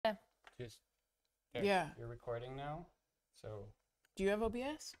Just there. Yeah. You're recording now, so Do you have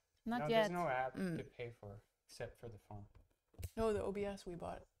OBS? no, Not there's yet. no app Mm. to pay for except for the phone. No, the OBS we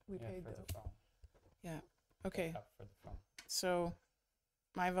bought. We Yeah, paid for the. the phone. Yeah. The Okay. app for the phone. So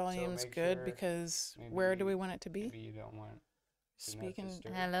my volume's make good sure because where do maybe- we want it to be? Maybe you don't want to not Speaking.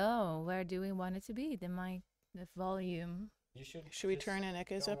 disturb. Hello, where do we want it to be? The mic, the volume. You should. Should we just turn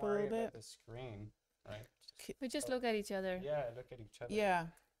Ineke's don't up a worry little about bit? the screen, right? We just Oh. look at each other. Yeah, look at each other. Yeah.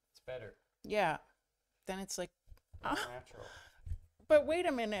 It's better. Yeah. Then it's like. More Ah. natural. But wait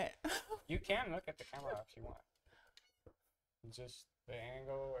a minute. You can look at the camera if you want. Just the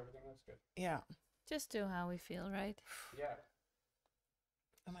angle, everything looks good. Yeah. Just do how we feel, right? Yeah.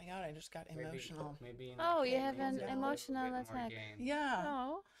 Oh my god, I just got emotional. Maybe Oh, you Ineke have needs an a little emotional bit more attack. gain. Yeah.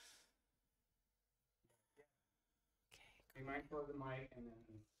 No. Be mindful of the mic and then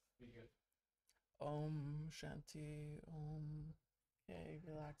be good. Om Shanti Om. Okay,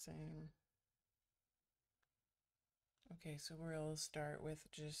 relaxing. Okay, so we'll start with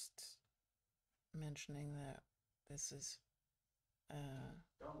just mentioning that this is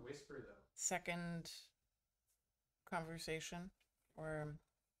Don't whisper though. second conversation or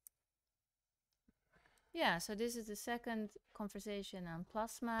Yeah, so this is the second conversation on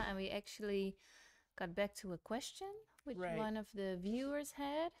plasma, and we actually got back to a question which Right. one of the viewers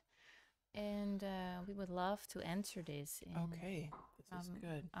had, and we would love to answer this in okay, this is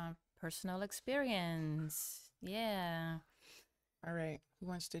good. our personal experience. Yeah. All right, who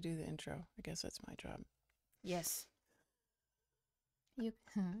wants to do the intro? I guess that's my job. Yes. You.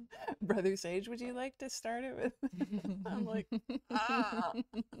 Brother Sage, would you like to start it with? I'm like, ah.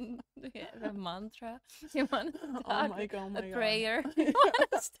 Yeah, the mantra. You want to Oh start my god, oh my a god. prayer?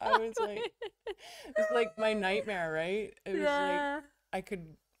 I was like, it's like my nightmare, right? It was like I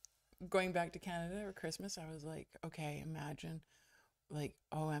could, going back to Canada for Christmas, I was like, okay, imagine, like,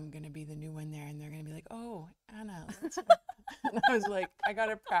 oh, I'm gonna be the new one there, and they're gonna be like, oh, Anna, and I was like, I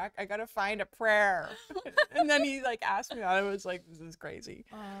gotta find a prayer, and then he like asked me that. I was like, this is crazy.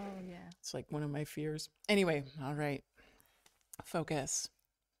 Oh yeah. It's like one of my fears. Anyway, all right, focus.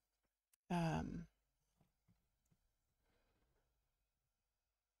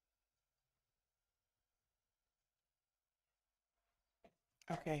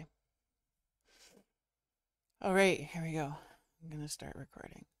 Okay. All right, here we go. I'm gonna start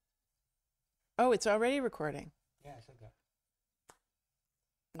recording. Oh, it's already recording. Yeah, I said that.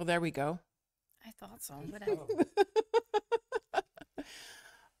 Well, there we go. I thought so, but Oh.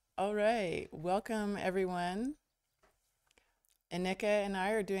 All right, welcome everyone. Ineke and I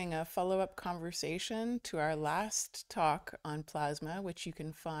are doing a follow-up conversation to our last talk on plasma, which you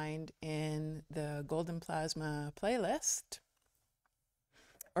can find in the Golden Plasma playlist,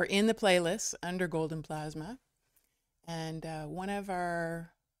 or in the playlist under Golden Plasma. And one of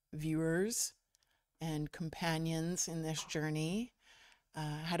our viewers and companions in this journey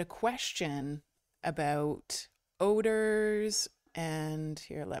had a question about odors, and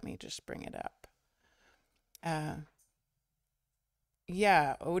here, let me just bring it up.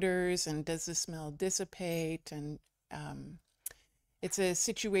 Yeah, odors, and does the smell dissipate? And it's a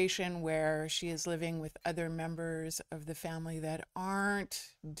situation where she is living with other members of the family that aren't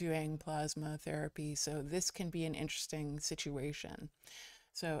doing plasma therapy. So this can be an interesting situation.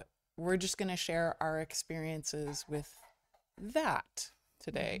 So we're just going to share our experiences with that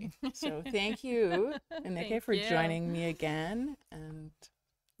today. So thank you, Ineke, Thank for you. joining me again. And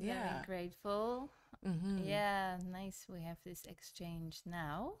yeah. Very grateful. Mm-hmm. Yeah, nice. We have this exchange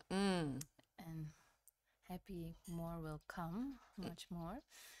now, Mm. and happy more will come, much more.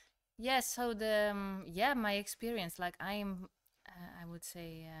 Yeah. So the my experience, like I'm, I would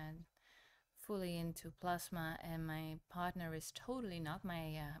say, fully into plasma, and my partner is totally not.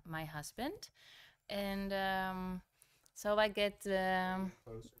 My husband, and so I get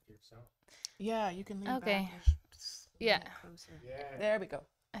Closer to yourself. Yeah, you can lean Okay. back just a Yeah. little closer. Yeah. There we go.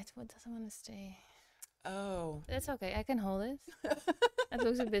 doesn't want to stay. Oh. That's okay. I can hold it. It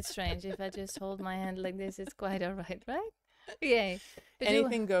looks a bit strange if I just hold my hand like this. It's quite all right, right? Yay. But you-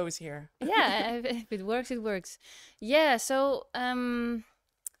 Anything goes here. yeah, if it works, it works. Yeah. So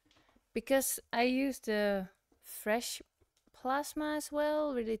because I use the fresh plasma as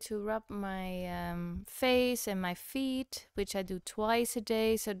well, really to rub my face and my feet, which I do twice a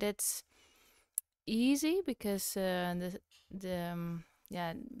day. So that's easy because the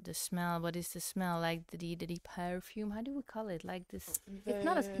smell. What is the smell? Like the perfume. How do we call it? Like this. It's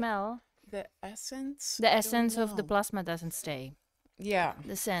not a smell. The essence? The I don't essence of the know. plasma doesn't stay. Yeah.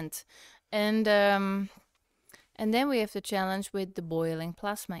 The scent, and then we have the challenge with the boiling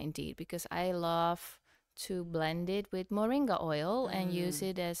plasma, indeed, because I love to blend it with moringa oil and use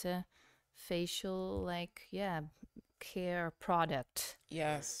it as a facial care product.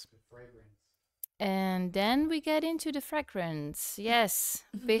 Yes. And then we get into the fragrance. Yes,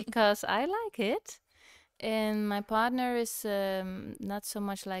 because I like it. And my partner is not so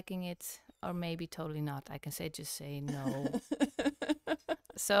much liking it, or maybe totally not. I can just say no.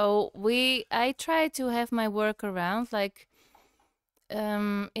 So I try to have my work around. Like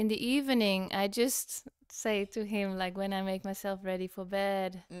in the evening, I just say to him, like when I make myself ready for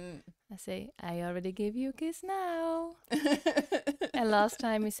bed, I say, I already give you a kiss now. And last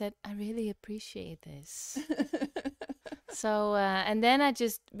time he said, I really appreciate this. So, and then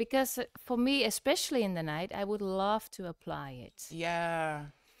because for me, especially in the night, I would love to apply it. Yeah.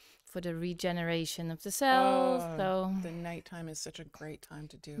 For the regeneration of the cells. So the nighttime is such a great time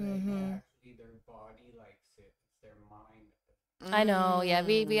to do it. Mhm. Actually, their body likes it. It's their mind. I know, yeah,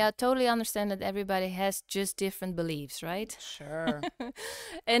 we are totally understand that everybody has just different beliefs, right? Sure.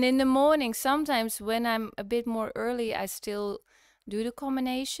 And in the morning, sometimes when I'm a bit more early, I still do the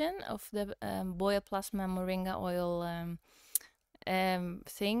combination of the boil plasma moringa oil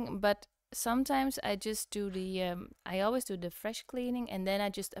thing, but sometimes I just do I always do the fresh cleaning, and then I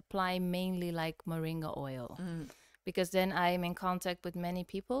just apply mainly like moringa oil, because then I'm in contact with many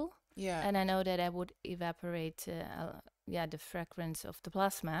people. Yeah. And I know that I would evaporate, the fragrance of the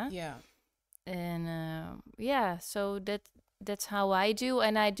plasma. Yeah. And so that's how I do,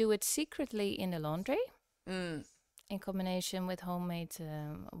 and I do it secretly in the laundry, in combination with homemade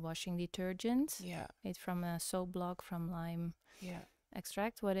washing detergent. Yeah. Made from a soap block from lime. Yeah.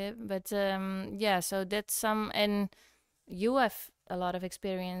 Extract, whatever. But so that's some, and you have a lot of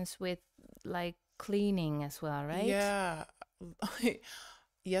experience with like cleaning as well, right? Yeah.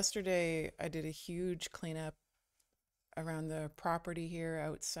 Yesterday, I did a huge cleanup around the property here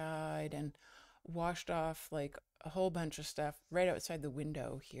outside and washed off like a whole bunch of stuff right outside the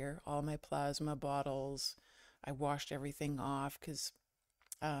window here. All my plasma bottles. I washed everything off because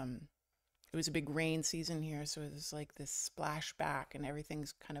it was a big rain season here, so it was like this splashback and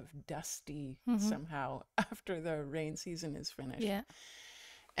everything's kind of dusty somehow after the rain season is finished. Yeah.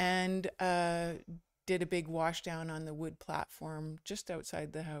 And did a big wash down on the wood platform just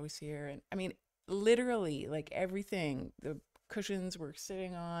outside the house here. And I mean, literally, like everything, the cushions we're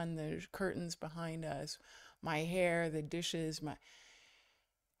sitting on, the curtains behind us, my hair, the dishes,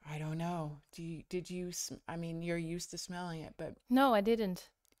 I don't know. I mean, you're used to smelling it, but No, I didn't.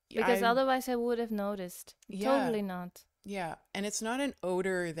 Because otherwise I would have noticed. Yeah. Totally not. Yeah, and it's not an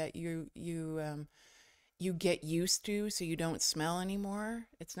odor that you get used to, so you don't smell anymore.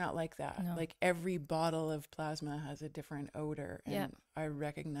 It's not like that. No. Like every bottle of plasma has a different odor, and Yeah. I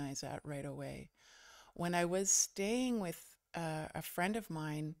recognize that right away. When I was staying with a friend of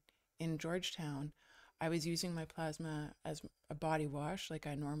mine in Georgetown, I was using my plasma as a body wash, like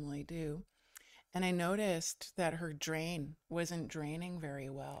I normally do. And I noticed that her drain wasn't draining very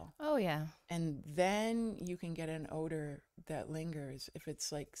well. Oh, yeah. And then you can get an odor that lingers if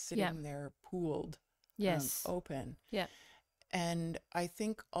it's like sitting there pooled, Yes. open. Yeah. And I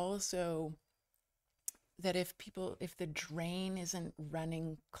think also that if the drain isn't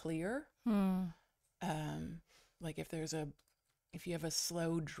running clear, like if you have a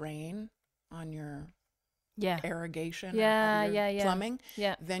slow drain on your irrigation or your plumbing,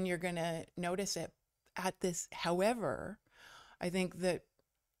 then you're going to notice it at this. However, I think that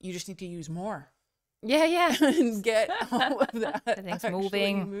you just need to use more. Yeah. And get all of that Everything's actually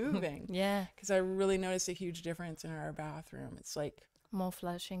moving. moving. Yeah. Because I really noticed a huge difference in our bathroom. It's like More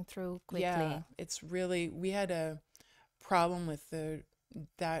flushing through quickly. yeah, it's really, we had a problem with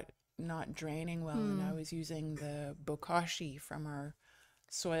that not draining well, and I was using the bokashi from our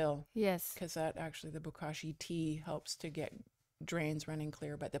soil. Yes. Because that actually, the bokashi tea helps to get drains running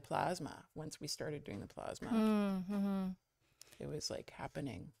clear. But the plasma, once we started doing the plasma, it was like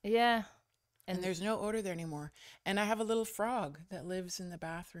happening. Yeah. And there's no odor there anymore. And I have a little frog that lives in the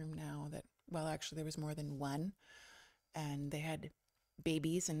bathroom now that, well, actually there was more than one. And they had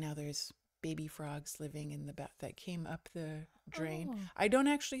babies, and now there's baby frogs living in the bath that came up the drain. Oh. I don't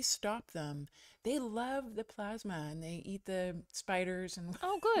actually stop them. They love the plasma, and they eat the spiders and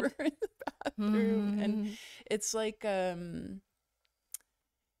Oh, good. in the bathroom. And it's like, I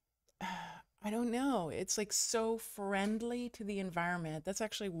don't know. It's like so friendly to the environment. That's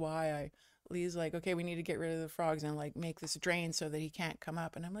actually why Lee's like, okay, we need to get rid of the frogs and like make this drain so that he can't come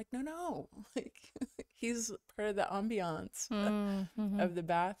up. And I'm like, no, like he's part of the ambiance of the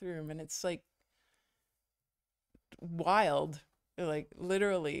bathroom. And it's like wild, like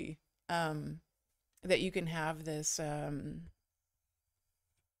literally, that you can have this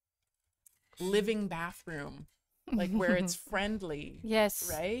living bathroom, like where it's friendly. Yes.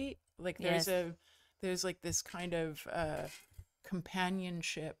 Right? Like Yes. there's like this kind of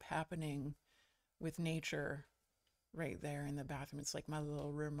companionship happening with nature right there in the bathroom. It's like my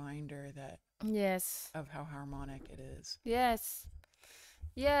little reminder that Yes. of how harmonic it is. Yes.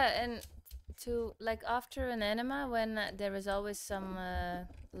 Yeah, and to like after an enema, when there is always some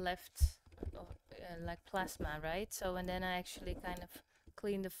left, like plasma, right? So and then I actually kind of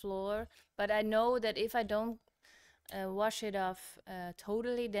clean the floor, but I know that if I don't wash it off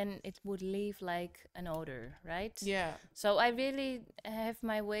totally, then it would leave like an odor, right? Yeah. So I really have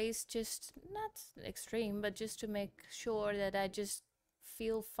my ways, just not extreme, but just to make sure that I just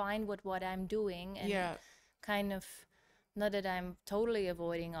feel fine with what I'm doing, and Yeah. kind of, not that I'm totally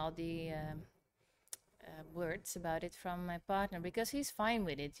avoiding all the words about it from my partner, because he's fine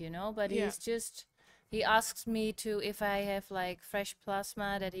with it, but Yeah. he's just, he asks me to, if I have like fresh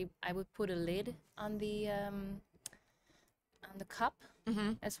plasma, that I would put a lid on the cup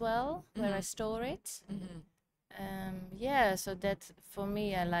Mm-hmm. as well, where I store it. Mm-hmm. Yeah, so that for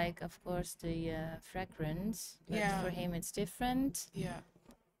me, I like, of course, the fragrance, but Yeah. for him it's different. Yeah.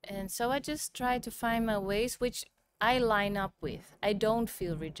 And so I just try to find my ways, which I line up with. I don't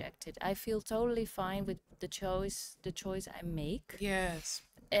feel rejected. I feel totally fine with the choice I make. Yes.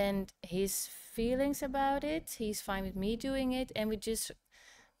 And his feelings about it, he's fine with me doing it, and we just,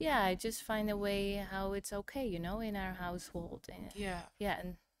 yeah, I just find a way how it's okay, in our household. And Yeah. yeah,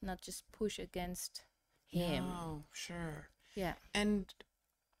 and not just push against him. No, sure. Yeah. And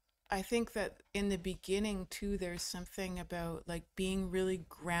I think that in the beginning too, there's something about like being really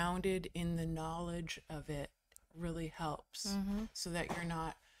grounded in the knowledge of it really helps, so that you're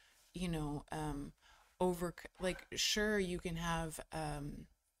not, over, like, sure, you can have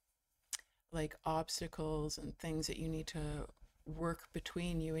like obstacles and things that you need to work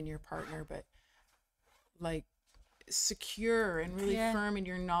between you and your partner, but like secure and really Yeah. firm in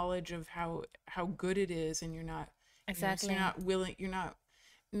your knowledge of how good it is, and you're not Exactly. so you're not willing, you're not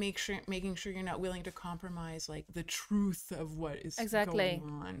making sure you're not willing to compromise like the truth of what is Exactly.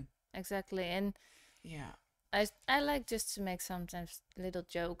 going on. Exactly. And Yeah. I like just to make sometimes little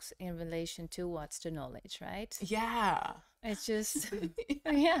jokes in relation to what's the knowledge, right? Yeah. It's just,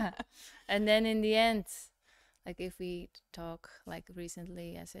 yeah. And then in the end, like if we talk like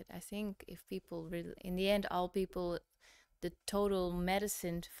recently, I said, I think if people really, in the end, all people, the total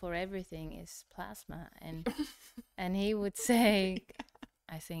medicine for everything is plasma. And he would say,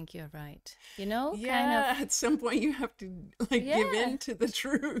 I think you're right. Yeah, at some point you have to like give Yeah. in to the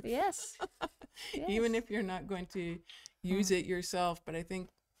truth. Yes. Even if you're not going to use it yourself. But I think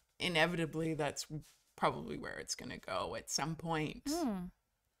inevitably that's probably where it's going to go at some point.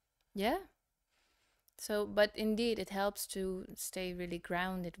 Yeah. So, but indeed, it helps to stay really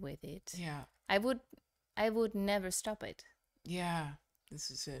grounded with it. Yeah. I would never stop it. Yeah. This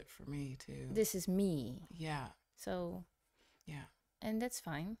is it for me too. This is me. Yeah. So, Yeah. and that's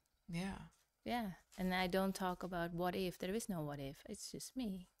fine. Yeah. Yeah. And I don't talk about what if. There is no what if. It's just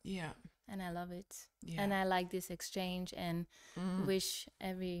me. Yeah. And I love it. Yeah. And I like this exchange, and wish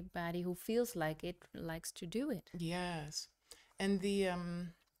everybody who feels like it likes to do it. Yes. And the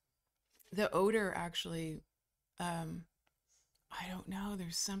odor actually, I don't know,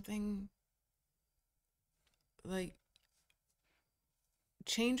 there's something like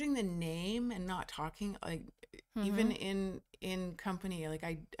changing the name and not talking, like even in company, like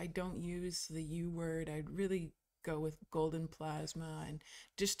I don't use the U word. I'd really go with golden plasma, and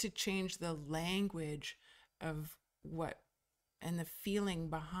just to change the language of what and the feeling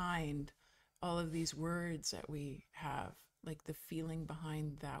behind all of these words that we have, like the feeling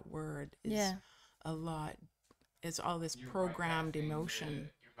behind that word is a lot. It's all this programmed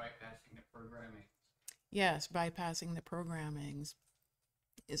emotion. You're bypassing the programming. Yes, bypassing the programmings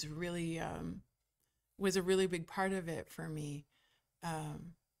is really was a really big part of it for me.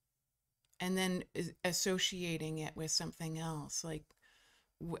 And then associating it with something else, like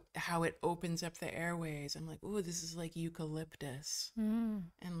how it opens up the airways. I'm like, oh, this is like eucalyptus, and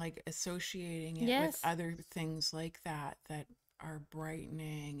like associating it with other things like that are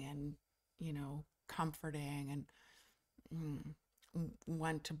brightening and comforting and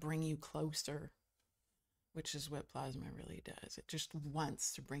want to bring you closer, which is what plasma really does. It just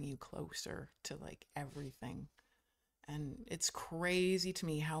wants to bring you closer to like everything. And it's crazy to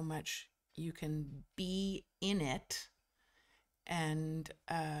me how much you can be in it, and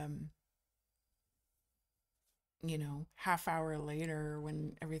half hour later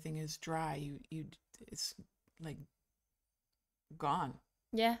when everything is dry, you it's like gone.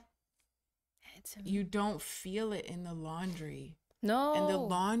 Yeah. You don't feel it in the laundry. No. And the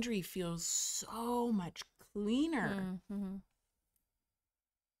laundry feels so much cleaner.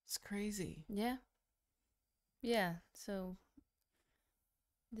 It's crazy. Yeah. Yeah. So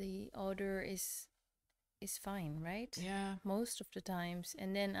the odor is fine, right? Yeah. Most of the times,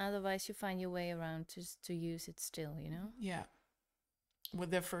 and then otherwise you find your way around to use it still, you know? Yeah. Well,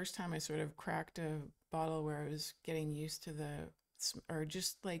 the first time I sort of cracked a bottle where I was getting used to or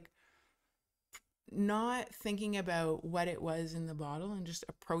just like not thinking about what it was in the bottle and just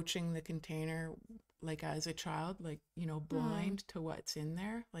approaching the container like as a child, like, blind to what's in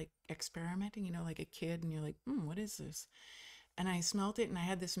there, like experimenting, like a kid, and you're like, what is this? And I smelt it and I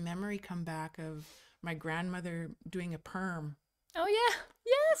had this memory come back of my grandmother doing a perm. Oh yeah.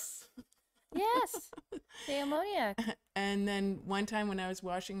 Yes. Yes. The ammoniac. And then one time when I was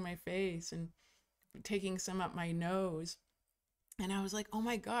washing my face and taking some up my nose, and I was like, oh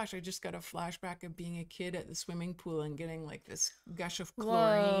my gosh, I just got a flashback of being a kid at the swimming pool and getting like this gush of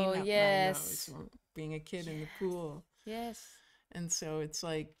chlorine Whoa, up yes. my nose from being a kid in the pool. Yes. And so it's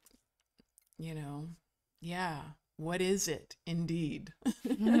like, yeah, what is it indeed?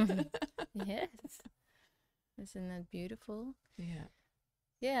 Yes. Isn't that beautiful? Yeah.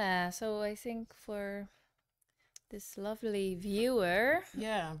 Yeah, so I think for this lovely viewer,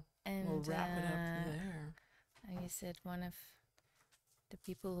 Yeah. and We'll wrap it up there. I said one of the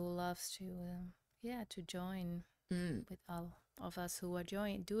people who loves to join with all of us who are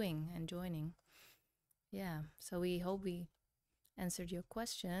joining. Yeah, so we hope we answered your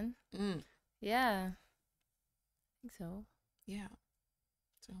question. Yeah, I think so. Yeah.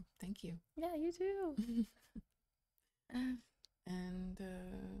 So thank you. Yeah, you too. And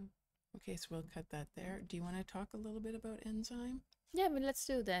okay, so we'll cut that there. Do you want to talk a little bit about enzyme? Yeah, but let's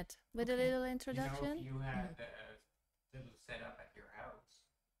do that with a Okay. little introduction. You had a little setup at your house,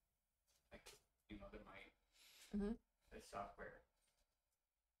 like the mic, the software,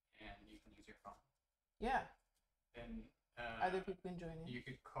 and you can use your phone. Yeah. Then Other people can join in. you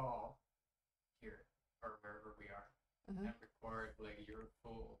could call here or wherever we are and record like your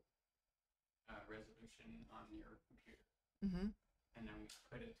full resolution on your computer, and then we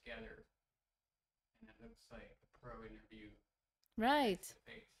put it together, and it looks like a pro interview. Right.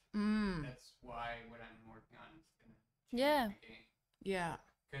 Face. Mm. That's why what I'm working on is gonna change Yeah. the game. Yeah.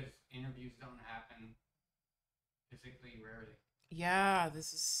 Because interviews don't happen physically rarely. Yeah,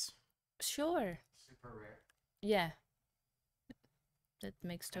 this is Sure. Super rare. Yeah. That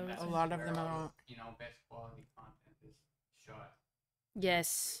makes And total that's a sense. lot of where them all are. the, best quality content is shot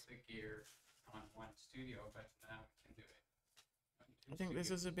Yes. with the gear on one studio, but now we can do it on two I think this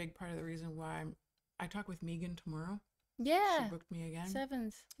is studios. a big part of the reason why I talk with Megan tomorrow. Yeah. She booked me again.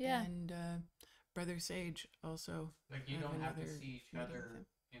 7th. Yeah. And Brother Sage also. Like you I don't have to another see each meeting with other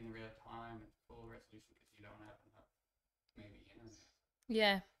him. in real time at full resolution because you don't have enough maybe internet,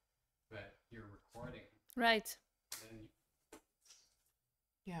 Yeah. but you're recording. Right. Then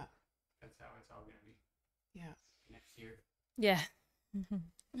Yeah. that's how it's all gonna be Yeah. next year. Yeah.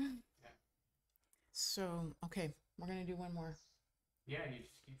 So, okay, we're going to do one more. Yeah, you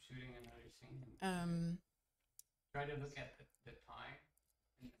just keep shooting another scene. Try to look at the time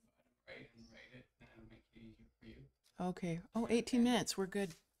in the bottom right and write it, and it'll make it easier for you. Okay. Oh, 18 minutes. We're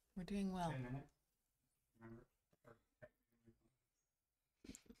good. We're doing well. 10 minutes, remember?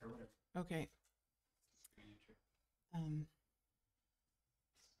 Or whatever. Okay. Miniature.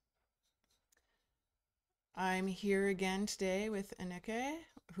 I'm here again today with Ineke,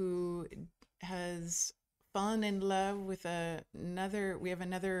 who has fallen in love with another. We have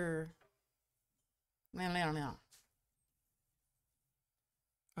another. No.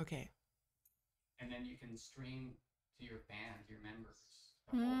 Okay. And then you can stream to your fans, your members,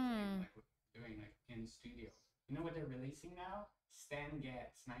 the whole thing, like what we're doing, like in studio. You know what they're releasing now? Stan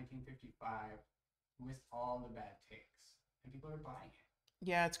Getz, 1955, with all the bad takes, and people are buying it.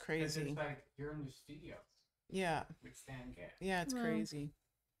 Yeah, it's 'Cause crazy. it's like you're in the studio Yeah. with Stan Getz. Yeah, it's Wow. crazy.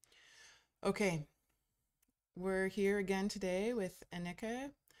 Okay. We're here again today with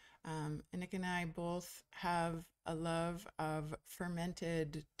Ineke. Ineke and I both have a love of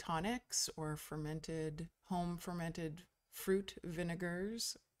fermented tonics or home fermented fruit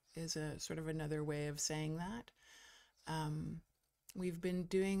vinegars is a sort of another way of saying that. I've been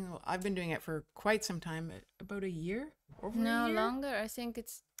doing it for quite some time, about a year, over No, a year? longer. I think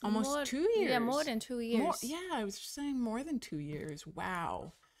it's Almost more, 2 years. Yeah, more than 2 years. Yeah, I was just saying more than 2 years.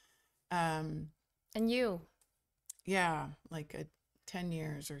 Wow. And you? Yeah, like 10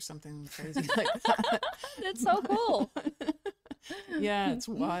 years or something crazy like that. That's so cool. Yeah, it's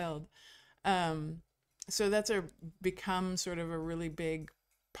wild. So that's become sort of a really big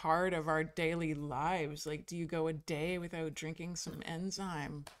part of our daily lives. Like, do you go a day without drinking some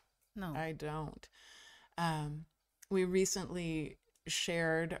enzyme? No. I don't. We recently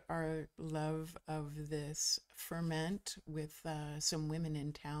shared our love of this ferment with some women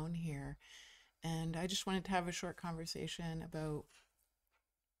in town here. And I just wanted to have a short conversation about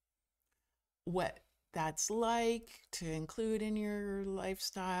what that's like to include in your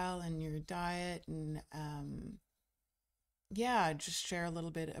lifestyle and your diet. And yeah, just share a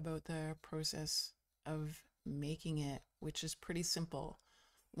little bit about the process of making it, which is pretty simple.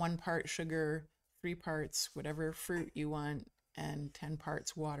 1 part sugar, 3 parts whatever fruit you want, and 10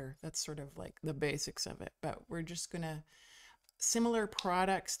 parts water. That's sort of like the basics of it. But we're just gonna, similar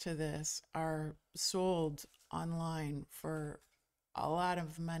products to this are sold online for a lot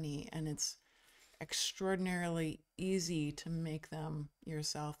of money, and it's extraordinarily easy to make them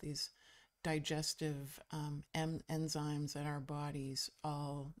yourself. These digestive enzymes that our bodies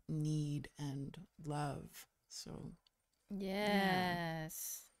all need and love. So, yeah.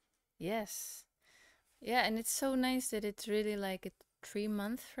 Yes. Yes. Yeah, and it's so nice that it's really like a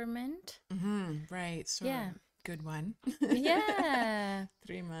 3-month ferment. Right. So, Yeah. good one. Yeah.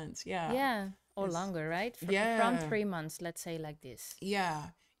 3 months. Yeah. Yeah. Or It's- longer, right? From Yeah. 3 months, let's say like this.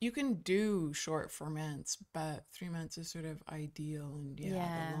 Yeah. You can do short ferments, but 3 months is sort of ideal. And yeah,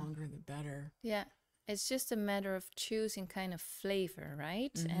 Yeah. the longer the better. Yeah. It's just a matter of choosing kind of flavor,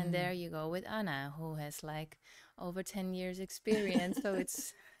 right? And there you go with Anna, who has like over 10 years experience. So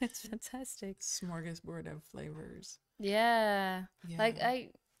it's fantastic. Smorgasbord of flavors. Yeah. Like Yeah.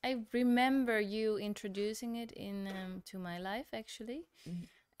 I remember you introducing it in to my life actually. Mhm.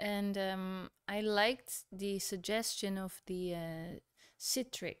 And I liked the suggestion of the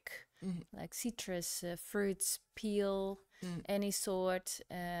citric, Mhm. like citrus fruits, peel, any sort,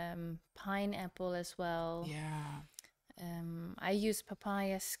 pineapple as well. Yeah. I use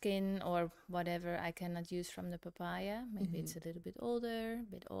papaya skin or whatever I cannot use from the papaya. Maybe it's a little bit older, a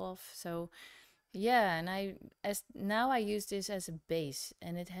bit off. So yeah, and now I use this as a base,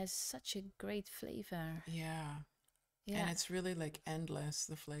 and it has such a great flavor. Yeah. Yeah, And it's really like endless,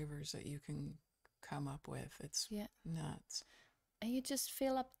 the flavors that you can come up with. It's yeah. nuts. And you just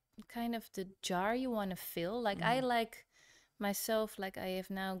fill up kind of the jar you want to fill. Like I like myself, like I have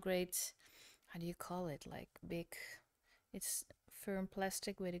now great, how do you call it? Like big, it's firm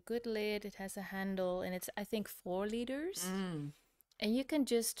plastic with a good lid. It has a handle, and it's I think 4 liters. And you can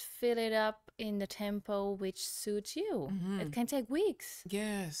just fill it up in the tempo which suits you. It can take weeks,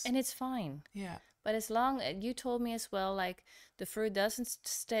 Yes. and it's fine. Yeah. But as long you told me as well, like the fruit doesn't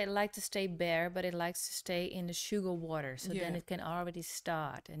stay bare, but it likes to stay in the sugar water. So then Yeah. it can already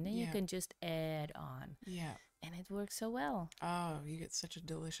start, and then you Yeah. can just add on, Yeah. and it works so well. Oh, you get such a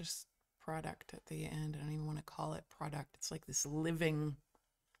delicious product at the end. I don't even want to call it product. It's like this living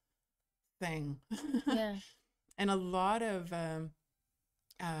thing. Yeah, And a lot of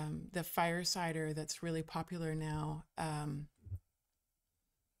the fire cider that's really popular now,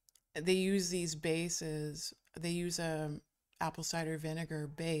 they use these bases. They use a apple cider vinegar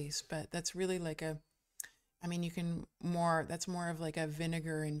base, but that's really like I mean, that's more of like a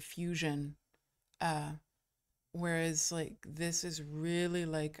vinegar infusion. Whereas like this is really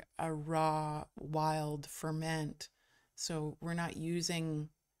like a raw, wild ferment. So we're not using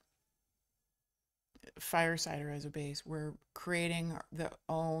fire cider as a base. We're creating the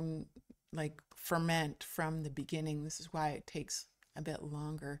own like ferment from the beginning. This is why it takes a bit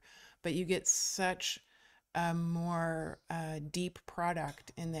longer, but you get such a more deep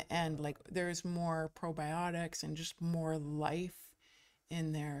product in the end. Like there's more probiotics and just more life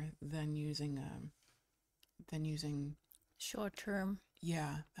in there than using short term.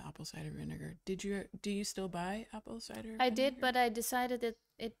 yeah, the apple cider vinegar. Do you still buy apple cider I did, vinegar? but I decided that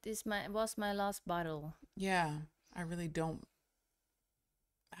was my last bottle. Yeah, I really don't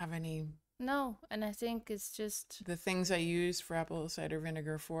have any. No, and I think it's just The things I use for apple cider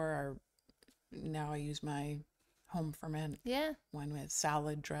vinegar for are now I use my home ferment yeah, one with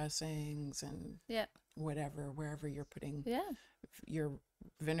salad dressings and yeah, wherever you're putting yeah, your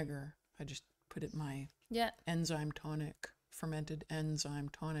vinegar. I just put it in my yeah. enzyme tonic, fermented enzyme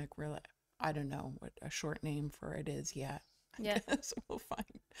tonic. Really, I don't know what a short name for it is yet. I Yeah. guess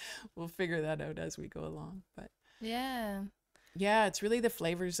we'll figure that out as we go along. But Yeah. yeah, it's really the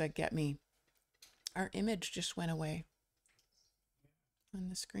flavors that get me. Our image just went away on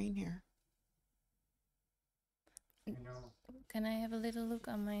the screen here. You know, Can I have a little look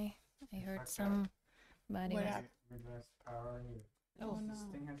on my? I heard Okay. somebody. What was- happened? with less power. Oh, This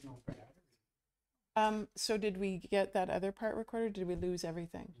no. thing has no battery. So did we get that other part recorded? Did we lose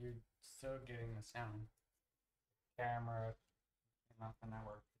everything? You're still getting the sound. Camera, not the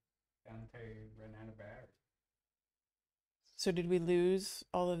network. Until you run out of battery. So did we lose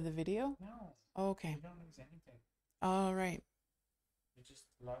all of the video? No, Okay. you don't lose anything. All right. You just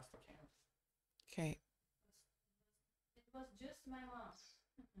lost the camera. Okay. It was just my mom.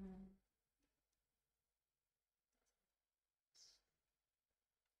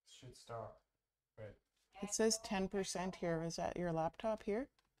 Should stop. But It says 10% here. Is that your laptop here?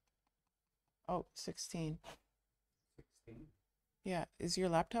 Oh, 16. 16. Yeah. Is your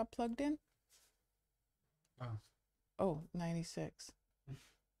laptop plugged in? Oh. Oh, 96.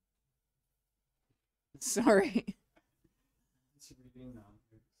 Sorry. It's reading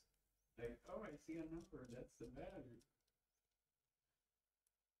numbers. Like, oh, I see a number. That's the value.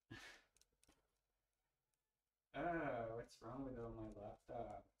 What's wrong with all my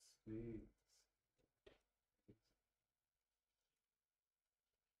laptops? Please.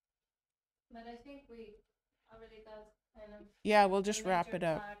 But I think we already got kind of Yeah, we'll just wrap it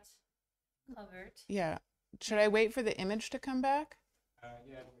up. Covered. Yeah. Should I wait for the image to come back?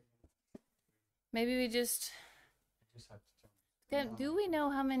 Yeah. Maybe we just I just have to turn. do we know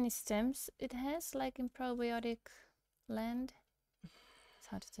how many stems it has, like in probiotic land? It's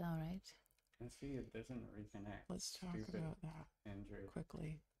hard to tell, right? And see, it doesn't reconnect. Let's talk Stupid about that Android.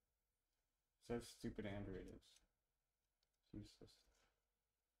 quickly. So stupid Android is. It's useless.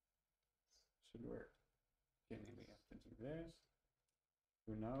 Should work. Okay, maybe I have to do this.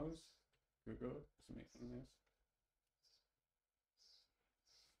 Who knows? Google is making this.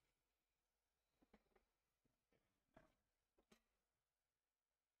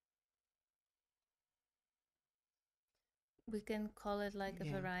 We can call it like a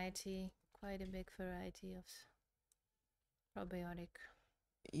Yeah. variety, quite a big variety of probiotic.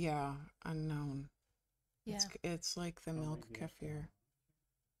 Yeah, unknown. Yeah. It's like the Oh, milk maybe I can. kefir.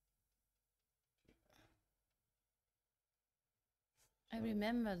 I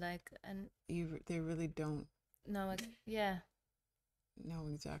remember like They really don't no, yeah. know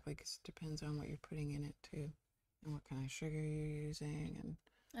exactly, because it depends on what you're putting in it too, and what kind of sugar you're using, and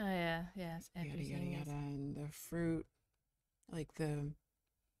Oh yeah, yes, yada yada everything yada, is. and the fruit, like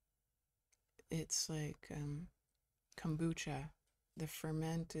it's like kombucha. The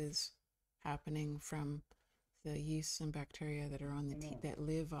ferment is happening from the yeasts and bacteria that are on the tea, that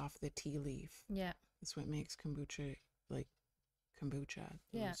live off the tea leaf. Yeah, That's what makes kombucha like kombucha.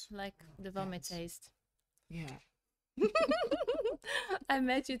 yeah, those- like the vomit Yes. taste. Yeah. I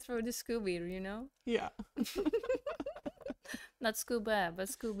met you through the Scooby, you know? Yeah. Not Scuba, but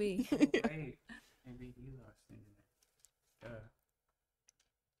Scooby. Oh, wait. Maybe he lost internet.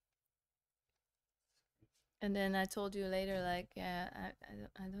 And then I told you later, like, yeah,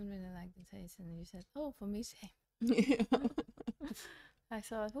 I don't really like the taste. And you said, oh, for me, same. Yeah. I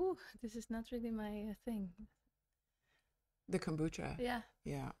thought, oh, this is not really my thing. The kombucha. Yeah.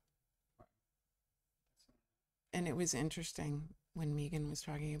 Yeah. And it was interesting when Megan was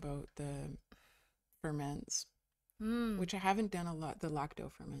talking about the ferments, which I haven't done a lot, the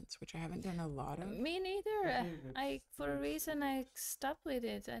lacto ferments, which I haven't done a lot of. Me neither. Okay, For a reason, I stopped with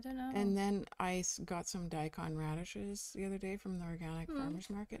it. I don't know. And then I got some daikon radishes the other day from the organic farmers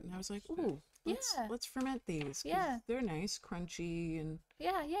market, and I was like, "Ooh, let's ferment these. 'Cause Yeah. they're nice, crunchy, and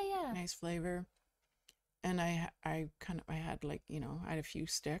yeah. nice flavor." And I had like, I had a few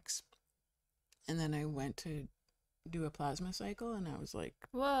sticks, and then I went to do a plasma cycle, and I was like,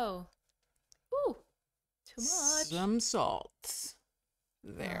 Whoa. Ooh. Too much. Some salt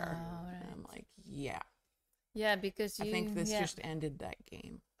there. Oh, And right. I'm like, yeah. Yeah, because I you. think this yeah. just ended that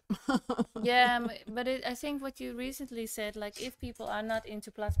game. Yeah, but I think what you recently said, like if people are not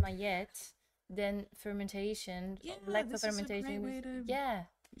into plasma yet, then fermentation, Yeah, lacto this is a fermentation, great way to- yeah,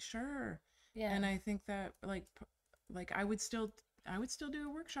 Sure. yeah, And I think that like I would still do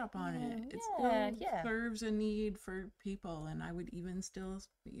a workshop on it. It yeah, still yeah. serves a need for people, and I would even still,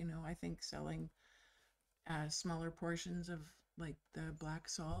 I think selling smaller portions of like the black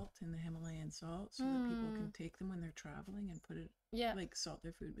salt and the Himalayan salt, so that people can take them when they're traveling and put it, yeah, like salt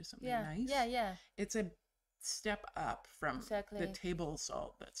their food with something yeah, nice. yeah, It's a step up from exactly. the table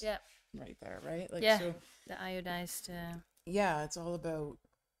salt that's Yeah, right there, right? Like, yeah, so the iodized. yeah, it's all about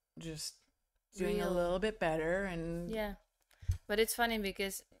just doing a Real- little bit better, and Yeah, but it's funny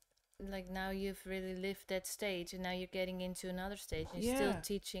because like now you've really lived that stage, and now you're getting into another stage. And you're still Yeah.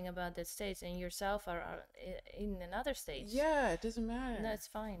 teaching about that stage, and yourself are in another stage. yeah, it doesn't matter. That's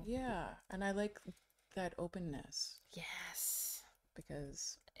fine. Yeah, and I like that openness Yes.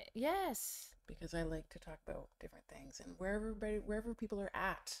 because Yes. I like to talk about different things, and wherever people are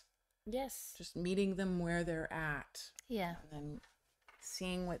at, Yes. just meeting them where they're at, Yeah. and then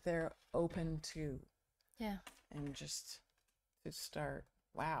seeing what they're open to, Yeah. and just to start.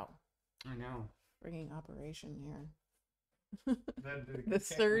 Wow, I know. bringing operation here. The The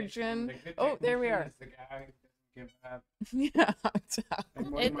surgeon. technician, the good Oh, there we technician are. is the guy who doesn't give up. Yeah, exactly.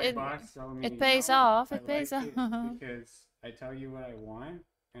 Like one of my boss told me, it pays "No, off. I It pays like off. it because I tell you what I want,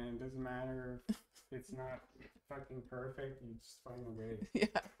 and it doesn't matter if it's not fucking perfect. You just find a way."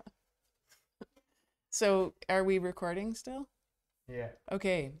 Yeah. So, are we recording still? Yeah.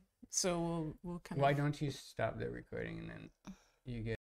 Okay. So we'll kind of. Why don't you stop the recording and then you get